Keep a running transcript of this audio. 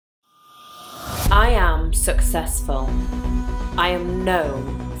am successful. I am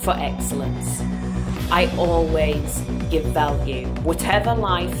known for excellence. I always give value. Whatever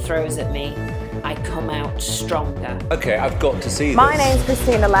life throws at me, I come out stronger. Okay, I've got to see this. My name's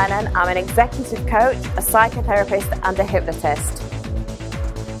Krystyna Lennon. I'm an executive coach, a psychotherapist and a hypnotist.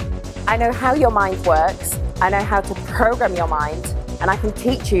 I know how your mind works. I know how to program your mind, and I can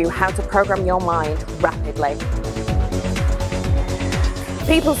teach you how to program your mind rapidly.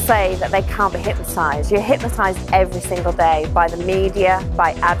 People say that they can't be hypnotized. You're hypnotized every single day by the media,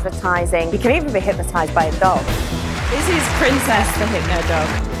 by advertising. You can even be hypnotized by a dog. This is Princess the Hypno Dog.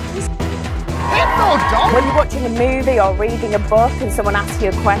 When you're watching a movie or reading a book and someone asks you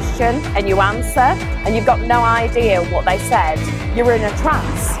a question and you answer and you've got no idea what they said, you're in a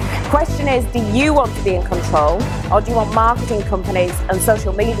trance. The question is, do you want to be in control, or do you want marketing companies and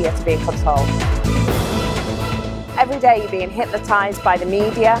social media to be in control? Every day you're being hypnotized by the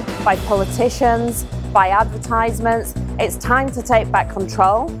media, by politicians, by advertisements. It's time to take back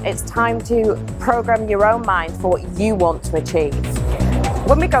control. It's time to program your own mind for what you want to achieve.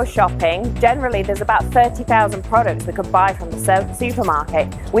 When we go shopping, generally there's about 30,000 products we could buy from the supermarket.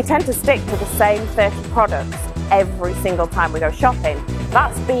 We tend to stick to the same 30 products every single time we go shopping.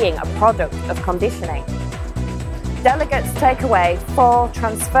 That's being a product of conditioning. Delegates take away 4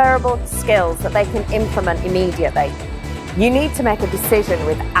 transferable skills that they can implement immediately. You need to make a decision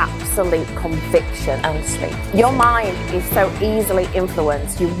with absolute conviction and sleep. Your mind is so easily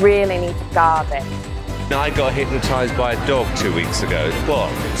influenced, you really need to guard it. I got hypnotized by a dog 2 weeks ago. What?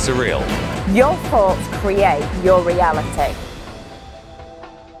 Surreal. Your thoughts create your reality.